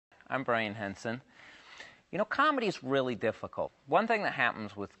I'm Brian Henson. You know, comedy's really difficult. One thing that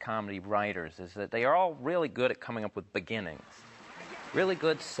happens with comedy writers is that they are all really good at coming up with beginnings, really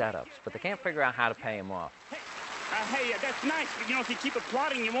good setups, but they can't figure out how to pay them off. Hey, that's nice, but you know, if you keep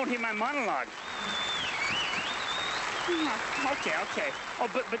applauding, you won't hear my monologue. Okay. Oh,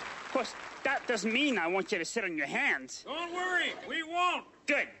 but of course, that doesn't mean I want you to sit on your hands. Don't worry, we won't.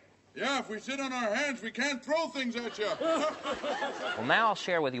 Good. Yeah, if we sit on our hands, we can't throw things at you. Well, now I'll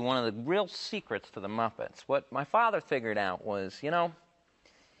share with you one of the real secrets to the Muppets. What my father figured out was, you know,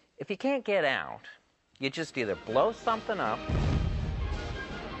 if you can't get out, you just either blow something up,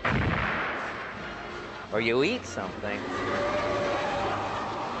 or you eat something,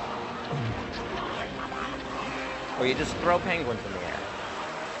 or you just throw penguins in the air.